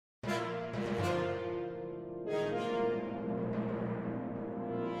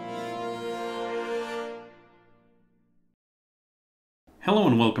Hello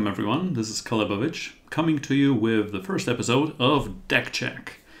and welcome everyone, this is Calebovitsch, coming to you with the first episode of Deck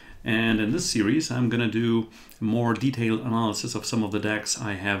Check. And in this series I'm gonna do more detailed analysis of some of the decks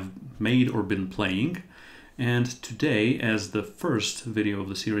I have made or been playing. And today, as the first video of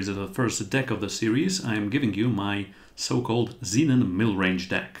the series, as the first deck of the series, I'm giving you my so-called Xenan Millrange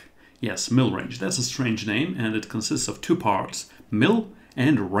deck. Yes, Millrange, that's a strange name, and it consists of two parts, mill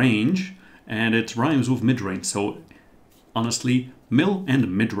and range, and it rhymes with midrange, so honestly, mill and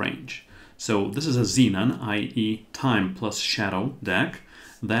midrange. So this is a Xenan, i.e. time plus shadow deck,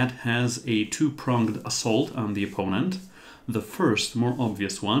 that has a two-pronged assault on the opponent. The first, more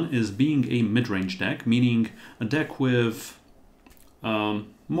obvious one, is being a midrange deck, meaning a deck with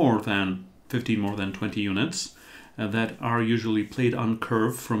more than 15, more than 20 units that are usually played on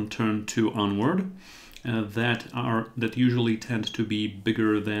curve from turn 2 onward, that usually tend to be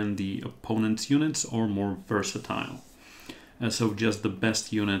bigger than the opponent's units or more versatile. So just the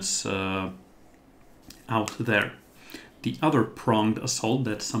best units out there. The other pronged assault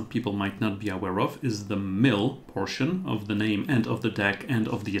that some people might not be aware of is the mill portion of the name and of the deck and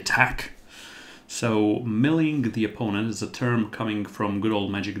of the attack. So milling the opponent is a term coming from good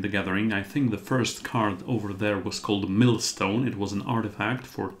old Magic the Gathering. I think the first card over there was called Millstone. It was an artifact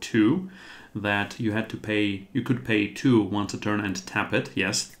for 2 that you had to pay. You could pay 2 once a turn and tap it.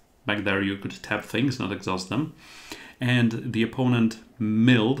 Yes, back there you could tap things, not exhaust them. And the opponent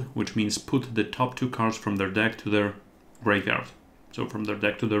milled, which means put the top 2 cards from their deck to their graveyard. So from their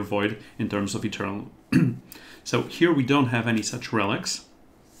deck to their void in terms of eternal. So here we don't have any such relics.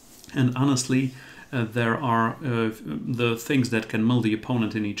 And honestly, there are the things that can mill the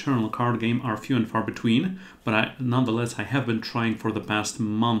opponent in eternal card game are few and far between. But nonetheless, I have been trying for the past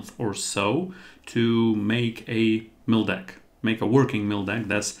month or so to make a mill deck. Make a working mill deck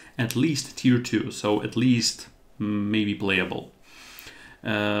that's at least tier 2. So at least maybe playable.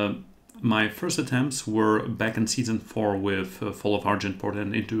 My first attempts were back in Season 4 with Fall of Argentport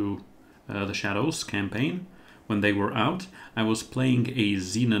and Into the Shadows campaign. When they were out, I was playing a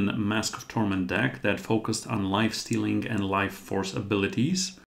Xenan Mask of Torment deck that focused on life stealing and life force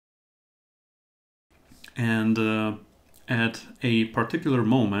abilities. And at a particular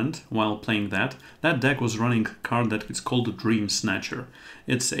moment, while playing that deck was running a card that is called Dream Snatcher.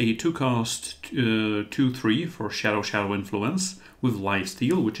 It's a 2-cost 2/3 for Shadow Influence with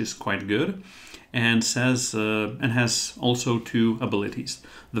Lifesteal, which is quite good, and has also 2 abilities.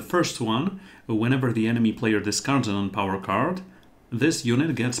 The first one, whenever the enemy player discards a non-power card, this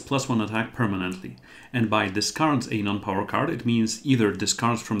unit gets +1 attack permanently. And by discards a non-power card, it means either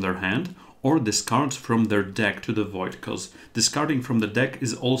discards from their hand or discards from their deck to the void, because discarding from the deck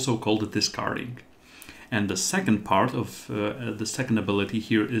is also called discarding. And the second part of the second ability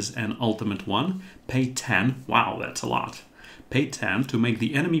here is an ultimate one. Pay 10, wow, that's a lot. Pay 10 to make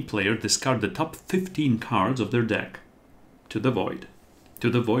the enemy player discard the top 15 cards of their deck to the void. To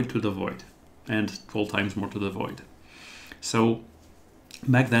the void, to the void. And 12 times more to the void. So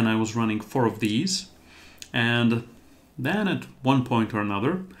back then I was running 4 of these, and then at one point or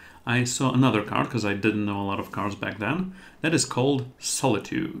another I saw another card, because I didn't know a lot of cards back then, that is called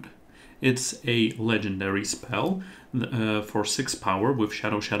Solitude. It's a legendary spell for 6 power with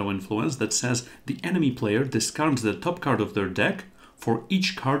Shadow Influence that says the enemy player discards the top card of their deck for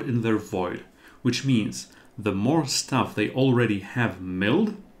each card in their void, which means the more stuff they already have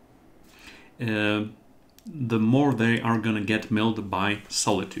milled, the more they are gonna get milled by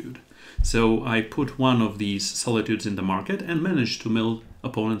Solitude. So I put one of these Solitudes in the market and managed to mill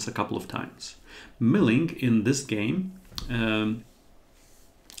opponents a couple of times. Milling in this game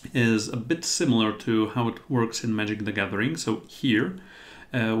is a bit similar to how it works in Magic the Gathering. So here,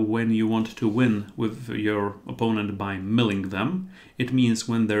 when you want to win with your opponent by milling them, it means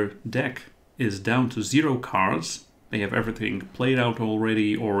when their deck is down to 0 cards, they have everything played out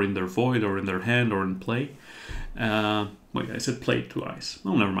already, or in their void, or in their hand, or in play. Wait, I said played twice.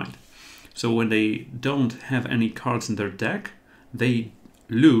 Oh, never mind. So when they don't have any cards in their deck, they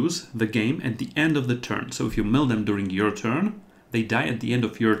lose the game at the end of the turn. So if you mill them during your turn, they die at the end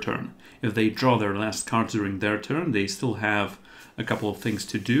of your turn. If they draw their last cards during their turn, they still have a couple of things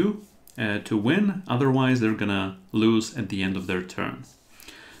to do to win. Otherwise, they're gonna lose at the end of their turn.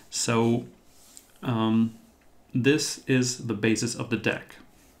 So this is the basis of the deck.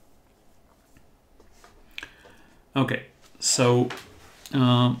 Okay, so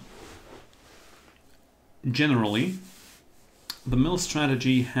generally, the mill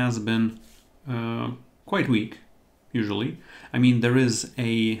strategy has been quite weak, usually. I mean, there is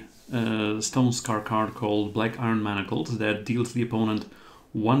a Stone Scar card called Black Iron Manacles that deals the opponent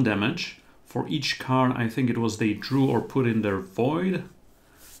 1 damage for each card, I think it was they drew or put in their void.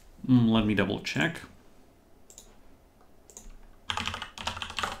 Let me double check.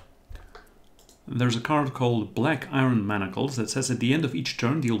 There's a card called Black Iron Manacles that says at the end of each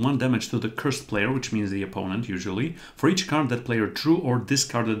turn, deal 1 damage to the cursed player, which means the opponent usually, for each card that player drew or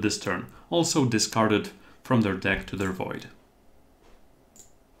discarded this turn. Also discarded from their deck to their void.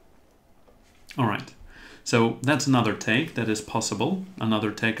 Alright, so that's another take that is possible,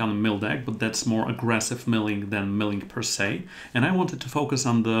 another take on the mill deck, but that's more aggressive milling than milling per se. And I wanted to focus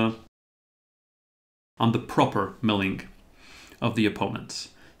on the proper milling of the opponents.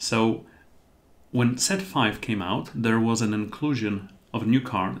 So when set 5 came out, there was an inclusion of a new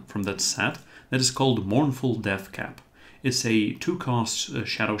card from that set that is called Mournful Deathcap. It's a 2-cost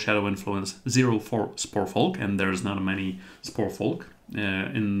Shadow Influence 0/4 Sporefolk, and there's not many Sporefolk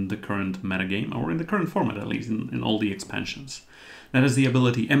in the current metagame, or in the current format at least, in all the expansions. That has the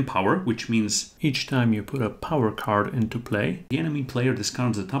ability Empower, which means each time you put a power card into play, the enemy player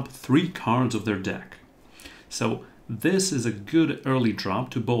discards the top 3 cards of their deck. So this is a good early drop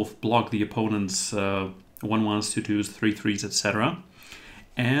to both block the opponent's 1/1s, 2/2s, 3/3s, etc.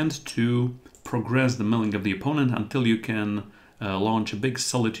 and to progress the milling of the opponent until you can launch a big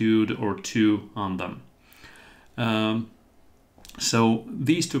Solitude or 2 on them. So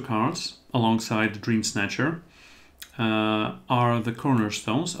these 2 cards, alongside Dream Snatcher, are the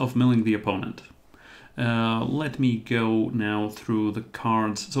cornerstones of milling the opponent. Let me go now through the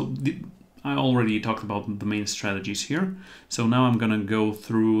cards. So I already talked about the main strategies here, so now I'm gonna go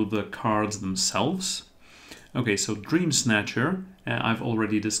through the cards themselves. Okay, so Dream Snatcher, I've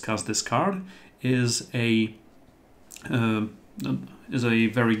already discussed this card, is a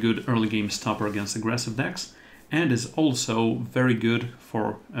very good early game stopper against aggressive decks, and is also very good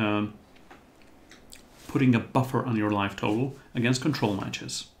for putting a buffer on your life total against control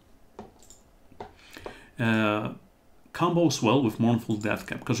matches. Combos well with Mournful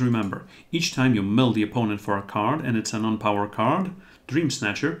Deathcap, because remember, each time you mill the opponent for a card and it's a non-power card, Dream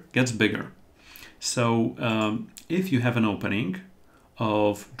Snatcher gets bigger. So if you have an opening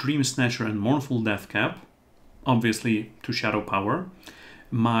of Dream Snatcher and Mournful Deathcap, obviously to Shadow Power,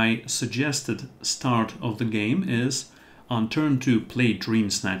 my suggested start of the game is on turn 2 play Dream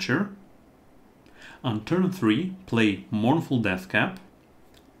Snatcher, on turn 3 play Mournful Deathcap,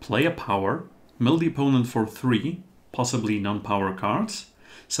 play a power, mill the opponent for 3, possibly non-power cards,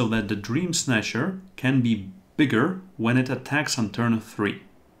 so that the Dream Snatcher can be bigger when it attacks on turn 3.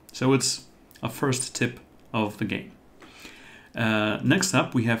 So it's a first tip of the game. Next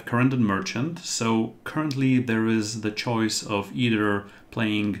up we have Current and Merchant. So currently there is the choice of either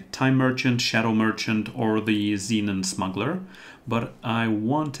playing Time Merchant, Shadow Merchant, or the Xenan Smuggler, but I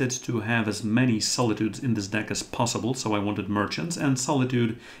wanted to have as many Solitudes in this deck as possible, so I wanted Merchants, and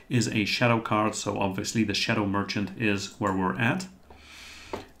Solitude is a Shadow card, so obviously the Shadow Merchant is where we're at.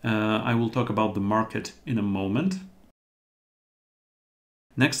 I will talk about the market in a moment.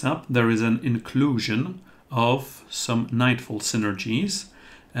 Next up, there is an inclusion of some Nightfall synergies.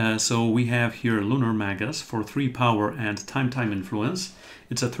 So we have here Lunar Magus for 3 power and Time Influence.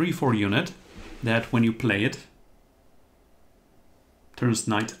 It's a 3/4 unit that when you play it, turns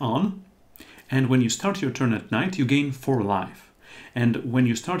night on, and when you start your turn at night, you gain 4 life. And when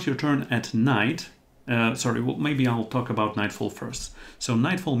you start your turn at night, maybe I'll talk about Nightfall first. So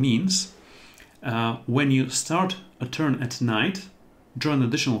Nightfall means when you start a turn at night, draw an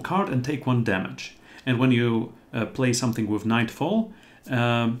additional card and take 1 damage. And when you play something with Nightfall,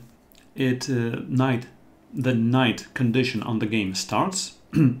 the night condition on the game starts,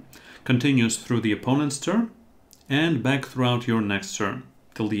 continues through the opponent's turn, and back throughout your next turn,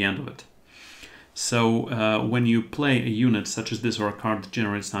 till the end of it. So when you play a unit such as this or a card that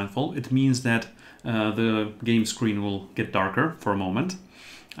generates Nightfall, it means that the game screen will get darker for a moment.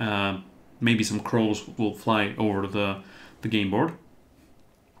 Maybe some crows will fly over the game board.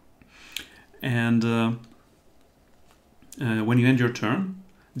 And when you end your turn,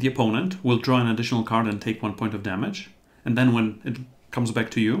 the opponent will draw an additional card and take 1 point of damage. And then when it comes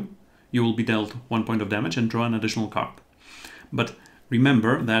back to you, you will be dealt 1 point of damage and draw an additional card. But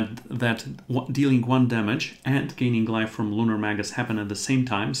remember that dealing 1 damage and gaining life from Lunar Magus happen at the same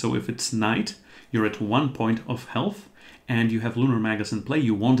time. So if it's night, you're at 1 point of health, and you have Lunar Magus in play,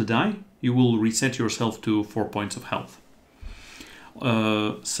 you won't die. You will reset yourself to 4 points of health.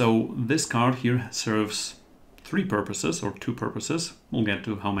 So this card here serves 3 purposes, or 2 purposes. We'll get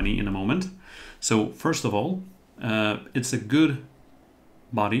to how many in a moment. So first of all, it's a good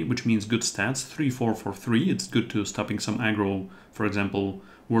body, which means good stats. 3/4 for 3. It's good to stopping some aggro, for example,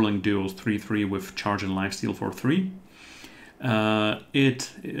 Whirling Duos 3/3 with charge and lifesteal for 3.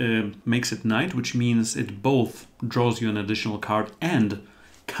 It makes it night, which means it both draws you an additional card and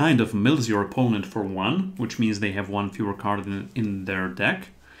kind of mills your opponent for 1, which means they have 1 fewer card in their deck.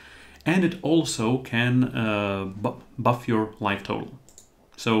 And it also can buff your life total.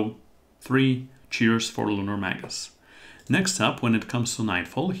 So 3 cheers for Lunar Magus. Next up, when it comes to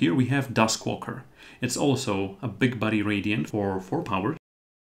Nightfall, here we have Duskwalker. It's also a big body Radiant for 4 power.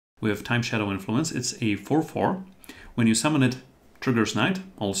 With Time Shadow Influence, it's a 4/4. When you summon it, triggers night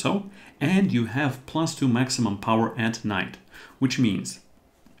also, and you have +2 maximum power at night, which means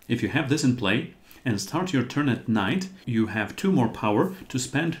if you have this in play and start your turn at night, you have 2 more power to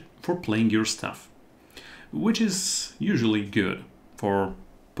spend for playing your stuff, which is usually good for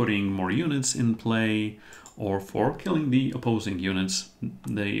putting more units in play or for killing the opposing units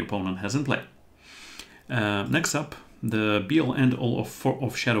the opponent has in play. Next up, the be-all end-all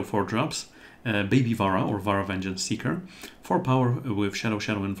of Shadow 4-drops, Baby Vara or Vara Vengeance Seeker, 4 power with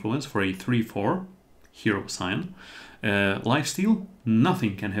Shadow Influence for a 3/4 hero sign. Lifesteal,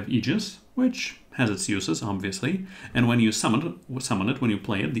 nothing can have Aegis, which has its uses, obviously, and when you summon it, when you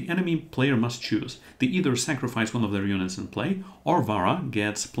play it, the enemy player must choose. They either sacrifice one of their units in play, or Vara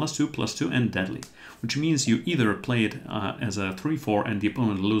gets +2/+2 and Deadly, which means you either play it as a 3/4 and the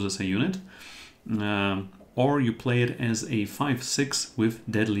opponent loses a unit, or you play it as a 5/6 with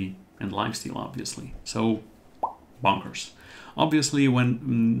Deadly and Lifesteal, obviously. So, bonkers. Obviously,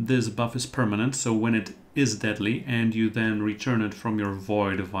 when this buff is permanent, so when it is deadly and you then return it from your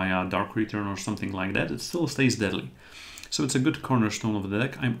void via Dark Return or something like that, it still stays deadly. So it's a good cornerstone of the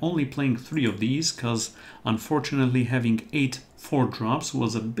deck. I'm only playing 3 of these because unfortunately having 8 4-drops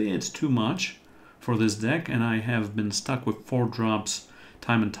was a bit too much for this deck, and I have been stuck with 4-drops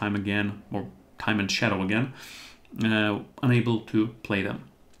time and time again, or time and shadow again, unable to play them.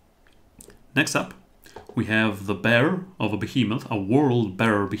 Next up, we have the Bear of a Behemoth, a World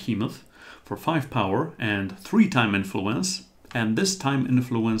Bearer Behemoth, for 5 power and 3 time influence. And this time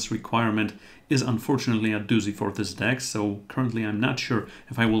influence requirement is unfortunately a doozy for this deck, so currently I'm not sure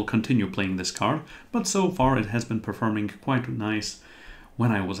if I will continue playing this card, but so far it has been performing quite nice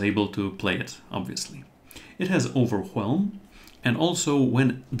when I was able to play it, obviously. It has Overwhelm, and also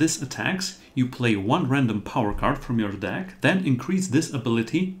when this attacks, you play 1 random power card from your deck, then increase this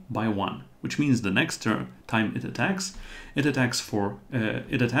ability by 1. Which means the next time it attacks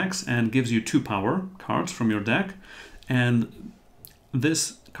and gives you 2 power cards from your deck. And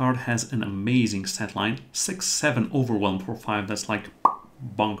this card has an amazing stat line, 6/7 Overwhelm for 5. That's like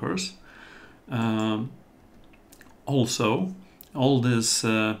bonkers. Also, all this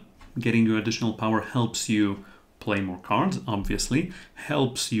getting you additional power helps you play more cards, obviously,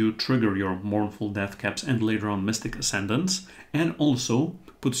 helps you trigger your Mournful Deathcaps and later on Mystic Ascendants, and also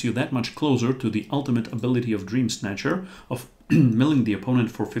puts you that much closer to the ultimate ability of Dream Snatcher of milling the opponent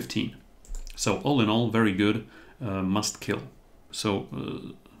for 15. So all in all, very good must kill. So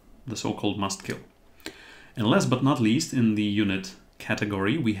the so-called must kill. And last but not least, in the unit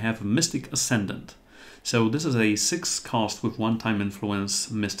category, we have Mystic Ascendant. So this is a 6 cost with 1 time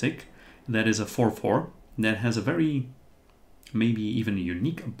influence Mystic. That is a 4/4. That has a very, maybe even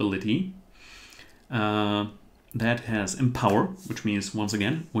unique ability. That has Empower, which means, once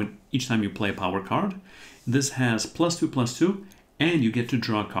again, when each time you play a power card, this has +2/+2, and you get to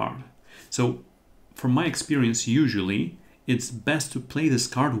draw a card. So, from my experience, usually, it's best to play this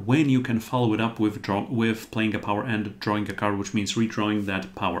card when you can follow it up with playing a power and drawing a card, which means redrawing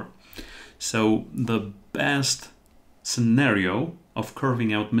that power. So, the best scenario of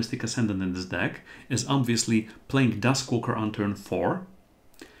curving out Mystic Ascendant in this deck is obviously playing Duskwalker on turn 4,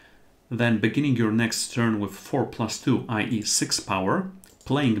 then beginning your next turn with 4/+2, i.e. 6 power,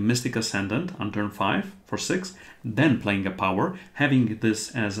 playing Mystic Ascendant on turn 5 for 6, then playing a power, having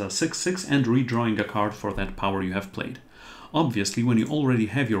this as a 6/6 and redrawing a card for that power you have played. Obviously, when you already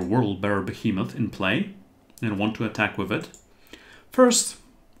have your World Bearer Behemoth in play and want to attack with it, first,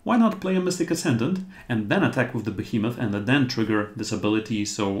 why not play a Mystic Ascendant and then attack with the Behemoth and then trigger this ability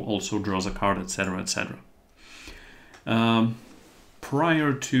so also draws a card, etc, etc.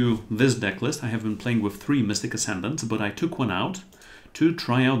 Prior to this deck list, I have been playing with 3 Mystic Ascendants, but I took one out to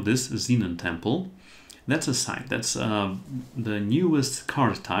try out this Xenan Temple. That's a side. That's the newest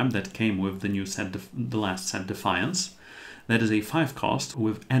card type that came with the new set, the last set, Defiance. That is a 5 cost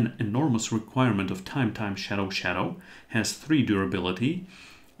with an enormous requirement of time, shadow, has 3 durability,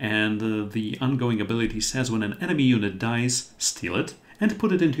 and the ongoing ability says when an enemy unit dies, steal it and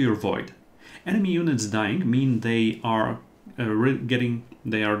put it into your void. Enemy units dying mean they are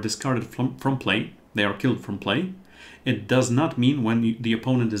discarded from play, they are killed from play. It does not mean when the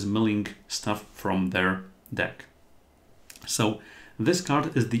opponent is milling stuff from their deck. So this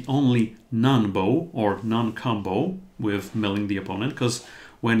card is the only non-bow or non-combo with milling the opponent, because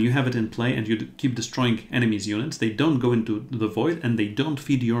when you have it in play and you keep destroying enemies' units, they don't go into the void and they don't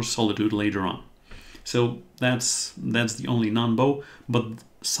feed your solitude later on. So that's the only non-bow, but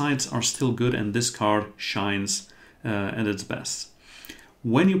sides are still good and this card shines at its best.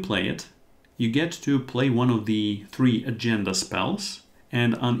 When you play it, you get to play one of the 3 agenda spells,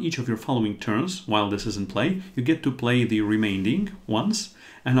 and on each of your following turns, while this is in play, you get to play the remaining ones,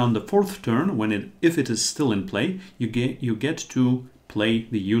 and on the 4th turn, if it is still in play, you get to play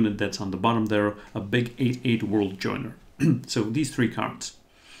the unit that's on the bottom there, a big 8/8 World Joiner. So these 3 cards.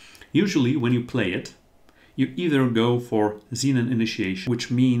 Usually when you play it, you either go for Xenan Initiation, which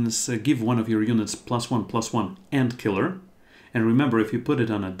means give one of your units +1/+1 and killer. And remember, if you put it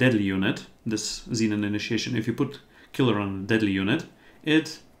on a deadly unit, this Xenan Initiation, if you put killer on a deadly unit,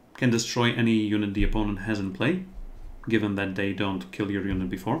 it can destroy any unit the opponent has in play, given that they don't kill your unit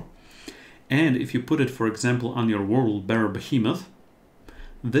before. And if you put it, for example, on your World Bearer Behemoth,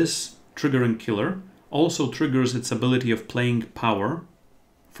 this triggering killer also triggers its ability of playing power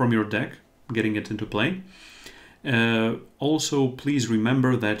from your deck, getting it into play. Also, please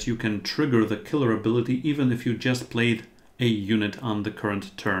remember that you can trigger the killer ability even if you just played a unit on the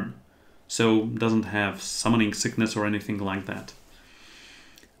current turn. So doesn't have summoning sickness or anything like that.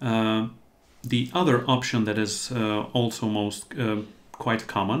 The other option that is also quite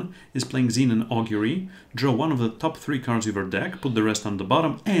common is playing Xenan Augury. Draw one of the top 3 cards of your deck, put the rest on the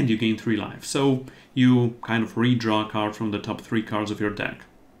bottom, and you gain 3 life. So you kind of redraw a card from the top 3 cards of your deck.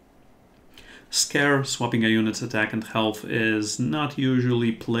 Scare, swapping a unit's attack and health, is not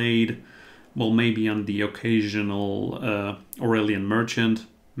usually played. Well, maybe on the occasional Aurelian Merchant,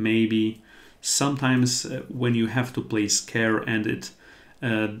 maybe. Sometimes when you have to play Scare and it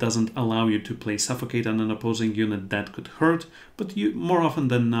doesn't allow you to play Suffocate on an opposing unit, that could hurt, but more often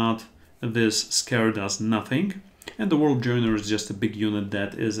than not, this Scare does nothing. And the World Joiner is just a big unit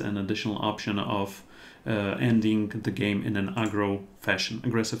that is an additional option of ending the game in an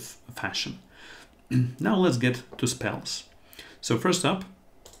aggressive fashion. Now let's get to spells. So first up,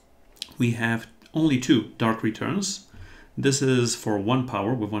 we have only 2 Dark Returns. This is for 1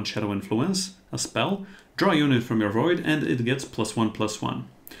 power with 1 Shadow Influence, a spell. Draw a unit from your void and it gets +1/+1.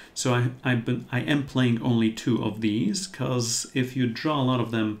 So I am playing only 2 of these, because if you draw a lot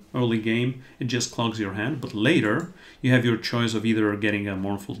of them early game, it just clogs your hand. But later, you have your choice of either getting a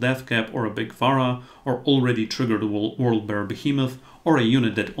Mournful Deathcap or a Big Vara, or already triggered a World Bearer Behemoth, or a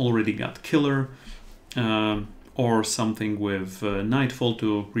unit that already got Killer, or something with Nightfall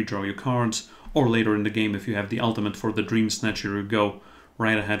to redraw your cards, or later in the game if you have the ultimate for the Dream Snatcher, you go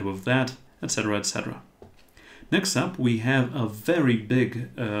right ahead with that, etc, etc. Next up, we have a very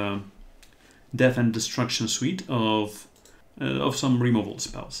big Death and Destruction suite of some removal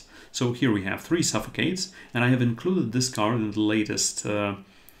spells. So here we have 3 Suffocates, and I have included this card in the latest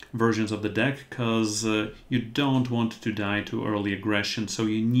versions of the deck, because you don't want to die to early aggression, so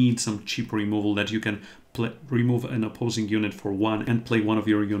you need some cheap removal that you can remove an opposing unit for 1 and play one of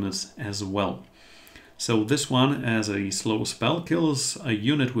your units as well. So this one, as a slow spell, kills a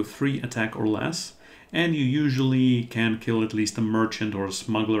unit with 3 attack or less, and you usually can kill at least a Merchant or a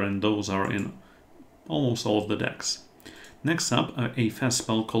Smuggler, and those are in almost all of the decks. Next up, a fast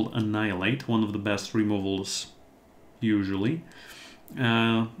spell called Annihilate, one of the best removals usually.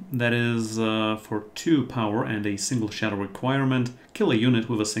 That is for 2 power and a single shadow requirement. Kill a unit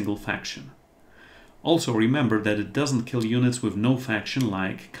with a single faction. Also remember that it doesn't kill units with no faction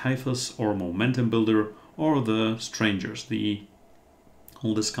like Caiaphas or Momentum Builder or the Strangers.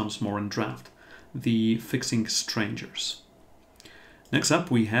 All this comes more in draft. The Fixing Strangers. Next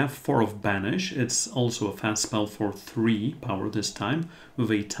up we have 4 of Banish. It's also a fast spell for 3 power this time, with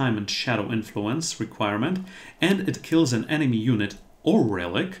a Time and Shadow Influence requirement, and it kills an enemy unit or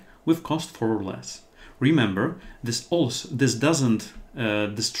relic with cost 4 or less. Remember, this doesn't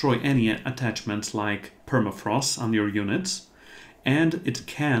destroy any attachments like Permafrost on your units, and it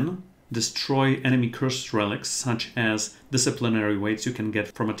can destroy enemy cursed relics such as disciplinary weights you can get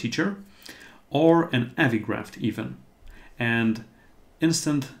from a teacher, or an Avigraft even. And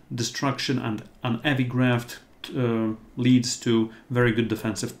instant destruction and an Avigraft leads to very good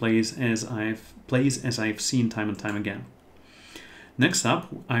defensive plays, as I've seen time and time again. Next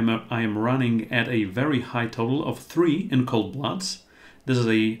up, I am running at a very high total of 3 in Cold Bloods. This is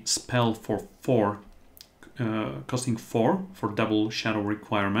a spell for 4, costing 4 for double shadow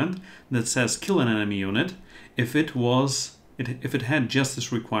requirement, that says kill an enemy unit. If it had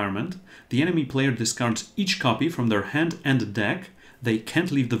Justice requirement, the enemy player discards each copy from their hand and deck. They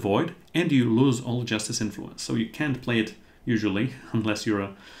can't leave the void, and you lose all Justice influence. So you can't play it usually, unless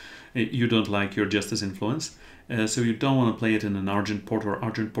you don't like your Justice influence. So you don't want to play it in an Argent Port or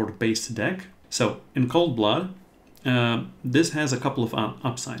Argent Port based deck. So in Cold Blood, this has a couple of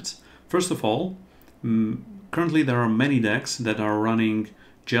upsides. First of all, currently there are many decks that are running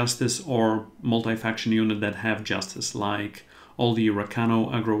Justice or multi-faction unit that have Justice, like all the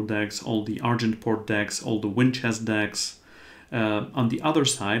Rakano aggro decks, all the Argent Port decks, all the Winchest decks. On the other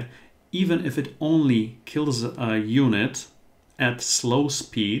side, even if it only kills a unit at slow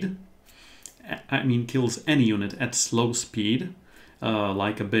speed, I mean kills any unit at slow speed,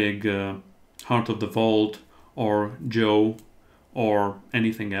 like a big Heart of the Vault or Joe or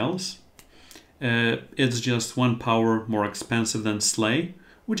anything else, it's just 1 power more expensive than Slay,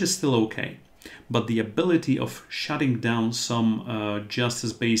 which is still okay. But the ability of shutting down some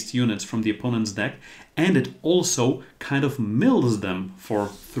Justice-based units from the opponent's deck, and it also kind of mills them for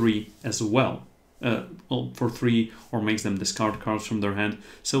 3 as well. For 3, or makes them discard cards from their hand.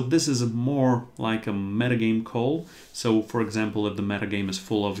 So this is more like a metagame call. So for example, if the metagame is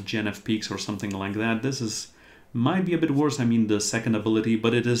full of GNF peaks or something like that, this might be a bit worse. I mean the second ability,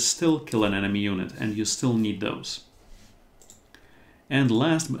 but it is still kill an enemy unit, and you still need those. And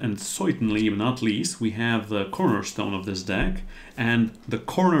last and certainly not least, we have the cornerstone of this deck and the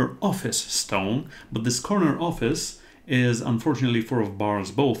corner office stone. But this corner office is unfortunately full of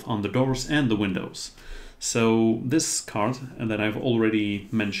bars both on the doors and the windows. So this card that I've already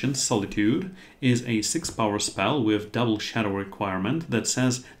mentioned, Solitude, is a 6-power spell with double shadow requirement that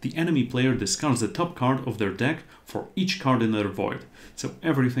says the enemy player discards the top card of their deck for each card in their void. So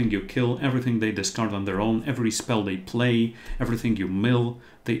everything you kill, everything they discard on their own, every spell they play, everything you mill,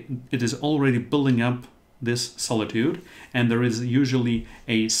 it is already building up this Solitude, and there is usually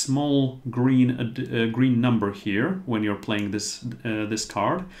a small green number here when you're playing this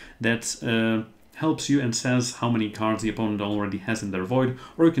card that helps you and says how many cards the opponent already has in their void,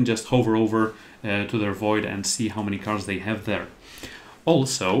 or you can just hover over to their void and see how many cards they have there.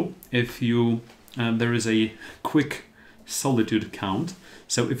 Also, if you there is a quick Solitude count,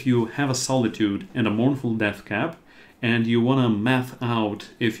 so if you have a Solitude and a Mournful Death Cap, and you want to math out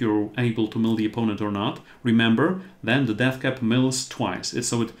if you're able to mill the opponent or not, remember, then the death cap mills twice.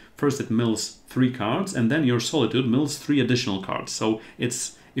 First it mills 3 cards, and then your Solitude mills 3 additional cards. So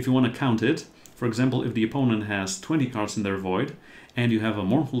if you want to count it, for example, if the opponent has 20 cards in their void, and you have a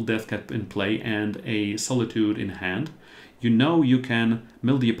Mournful Death Cap in play and a Solitude in hand, you know you can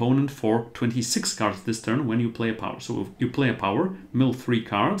mill the opponent for 26 cards this turn when you play a power. So if you play a power, mill 3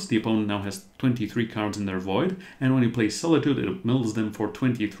 cards, the opponent now has 23 cards in their void, and when you play Solitude, it mills them for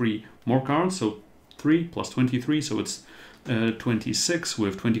 23 more cards, so 3 plus 23, so it's 26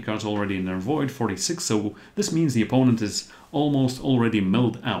 with 20 cards already in their void, 46, so this means the opponent is almost already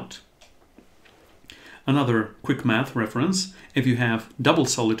milled out. Another quick math reference, if you have double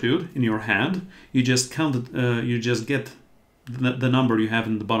Solitude in your hand, you just get the number you have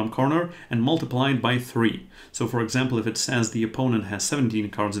in the bottom corner and multiply it by 3. So for example, if it says the opponent has 17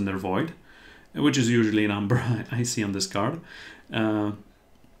 cards in their void, which is usually a number I see on this card, the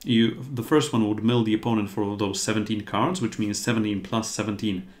first one would mill the opponent for those 17 cards, which means 17 plus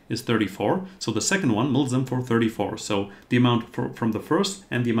 17 is 34. So the second one mills them for 34. So the amount from the first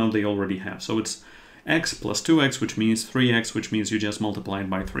and the amount they already have. So it's x plus 2x, which means 3x, which means you just multiply it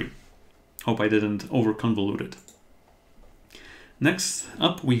by 3. Hope I didn't over-convolute it. Next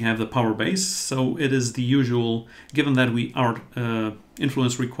up, we have the power base. So it is the usual, given that our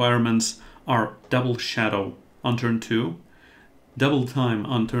influence requirements are double shadow on turn 2, double time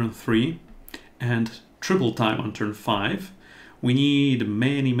on turn 3, and triple time on turn 5, we need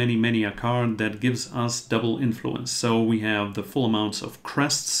many a card that gives us double influence. So we have the full amounts of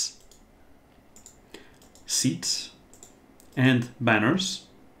crests, seats, and banners.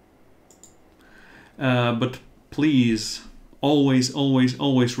 But please,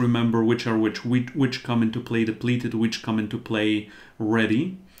 always remember which are which come into play depleted, which come into play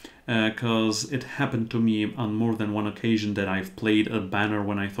ready. Because it happened to me on more than one occasion that I've played a banner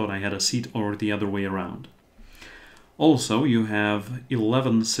when I thought I had a seat, or the other way around. Also, you have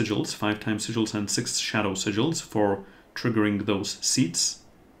 11 sigils, 5 times sigils and 6 shadow sigils for triggering those seats.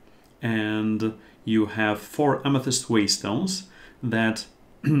 And you have 4 amethyst waystones that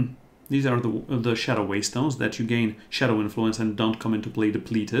these are the shadow waystones that you gain shadow influence and don't come into play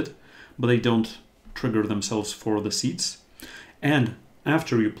depleted, but they don't trigger themselves for the seats. And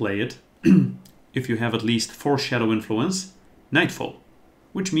after you play it, if you have at least 4 shadow influence, Nightfall,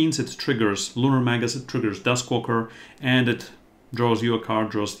 which means it triggers Lunar Magus, it triggers Duskwalker, and it draws you a card,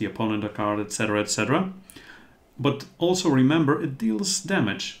 draws the opponent a card, etc, etc. But also remember, it deals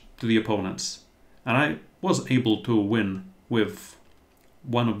damage to the opponents. And I was able to win with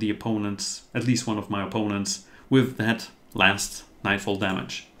one of the opponents, at least one of my opponents, with that last Nightfall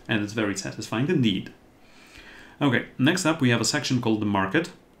damage. And it's very satisfying indeed. Okay, next up we have a section called the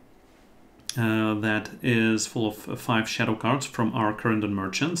Market. That is full of 5 shadow cards from our current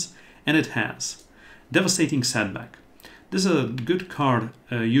merchants, and it has Devastating Setback. This is a good card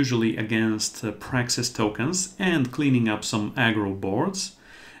usually against Praxis tokens and cleaning up some aggro boards.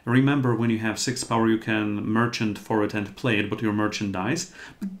 Remember, when you have 6 power you can merchant for it and play it, but your merchant dies.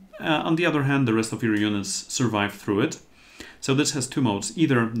 On the other hand, the rest of your units survive through it. So this has 2 modes,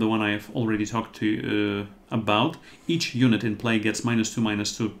 either the one I've already talked to you about, each unit in play gets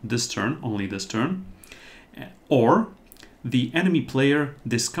 -2/-2 this turn, only this turn, or the enemy player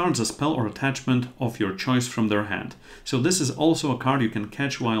discards a spell or attachment of your choice from their hand. So this is also a card you can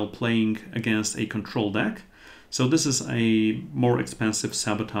catch while playing against a control deck. So this is a more expensive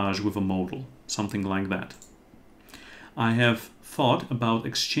Sabotage with a modal, something like that. I have thought about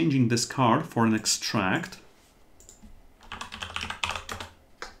exchanging this card for an Extract.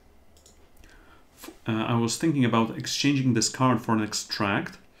 I was thinking about exchanging this card for an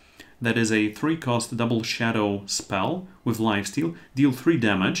Extract. That is a 3-cost double shadow spell with lifesteal, deal 3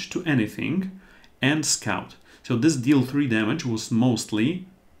 damage to anything, and Scout. So this deal 3 damage was mostly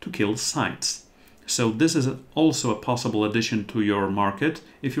to kill sites. So this is also a possible addition to your market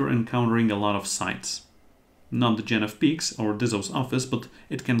if you're encountering a lot of sites. Not the Gen of Peaks or Dizzo's Office, but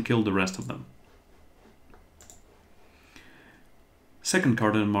it can kill the rest of them. Second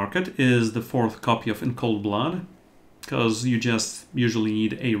card in the market is the 4th copy of In Cold Blood, because you just usually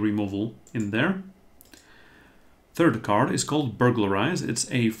need a removal in there. Third card is called Burglarize. It's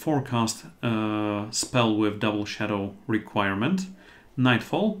a 4-cost spell with double shadow requirement,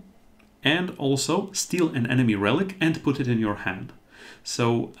 Nightfall, and also steal an enemy relic and put it in your hand.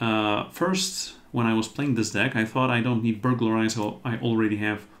 So first, when I was playing this deck, I thought I don't need Burglarize, so I already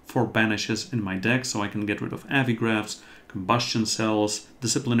have 4 banishes in my deck, so I can get rid of Avigraphs, Combustion Cells,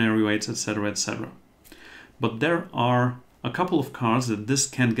 Disciplinary Weights, etc., etc. But there are a couple of cards that this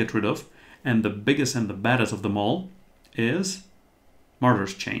can't get rid of, and the biggest and the baddest of them all is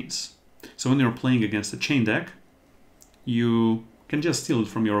Martyr's Chains. So when you're playing against a chain deck, you can just steal it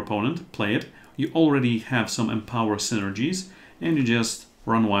from your opponent, play it, you already have some Empower synergies, and you just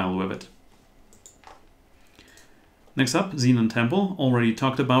run wild with it. Next up, Xenan Temple, already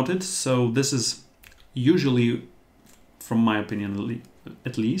talked about it, so this is usually, from my opinion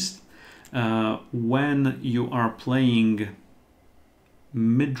at least, when you are playing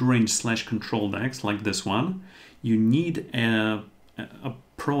mid-range / control decks like this one, you need a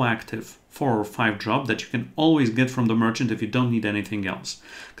proactive 4 or 5 drop that you can always get from the merchant if you don't need anything else.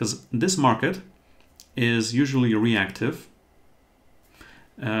 Because this market is usually reactive.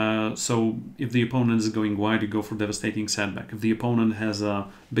 So if the opponent is going wide, you go for Devastating Setback. If the opponent has a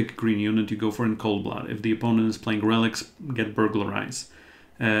big green unit, you go for In Cold Blood. If the opponent is playing Relics, get Burglarize.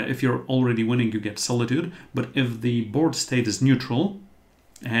 If you're already winning, you get Solitude. But if the board state is neutral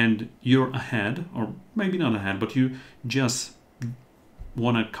and you're ahead, or maybe not ahead, but you just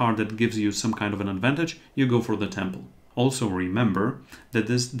want a card that gives you some kind of an advantage, you go for the Temple. Also remember that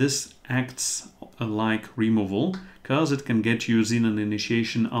this acts like removal, because it can get you Xenan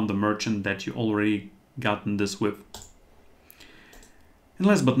Initiation on the merchant that you already gotten this with. And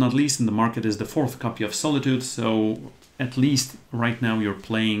last but not least in the market is the 4th copy of Solitude, so at least right now you're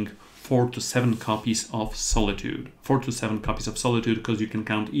playing 4 to 7 copies of Solitude. 4 to 7 copies of Solitude, because you can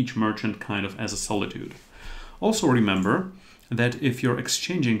count each merchant kind of as a Solitude. Also remember that if you're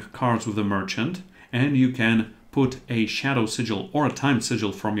exchanging cards with a merchant and you can put a Shadow Sigil or a Time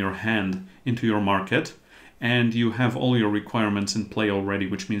Sigil from your hand into your market, and you have all your requirements in play already,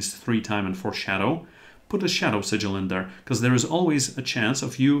 which means 3 Time and 4 Shadow, put a Shadow Sigil in there, because there is always a chance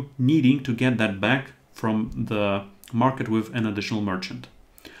of you needing to get that back from the market with an additional merchant.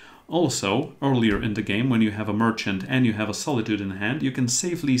 Also, earlier in the game, when you have a merchant and you have a Solitude in hand, you can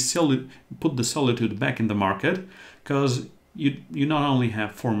safely put the Solitude back in the market, because you not only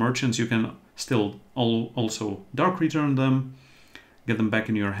have 4 merchants, you can still also Dark Return them, get them back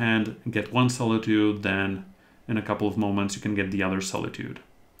in your hand, get 1 Solitude, then in a couple of moments you can get the other Solitude.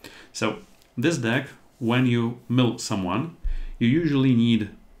 So this deck, when you mill someone, you usually need,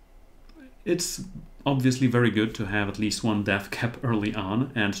 it's obviously very good to have at least 1 death cap early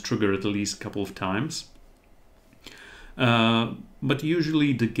on and trigger it at least a couple of times. But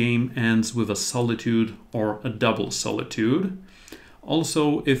usually the game ends with a Solitude or a double Solitude.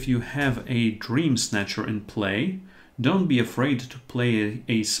 Also, if you have a Dream Snatcher in play, don't be afraid to play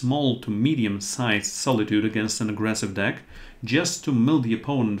a small to medium-sized Solitude against an aggressive deck, just to mill the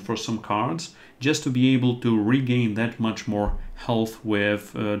opponent for some cards, just to be able to regain that much more health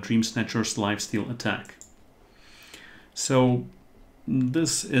with Dream Snatcher's Lifesteal attack. So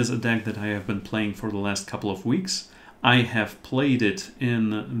this is a deck that I have been playing for the last couple of weeks. I have played it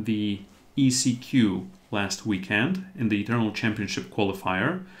in the ECQ last weekend, in the Eternal Championship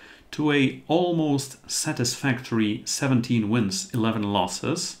qualifier, to a almost satisfactory 17 wins, 11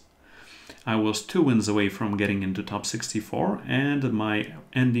 losses. I was 2 wins away from getting into top 64, and my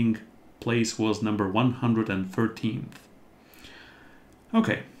ending place was number 113th.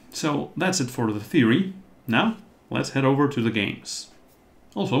 Okay, so that's it for the theory. Now, let's head over to the games.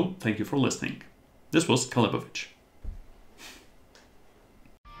 Also, thank you for listening. This was Calebovitsch.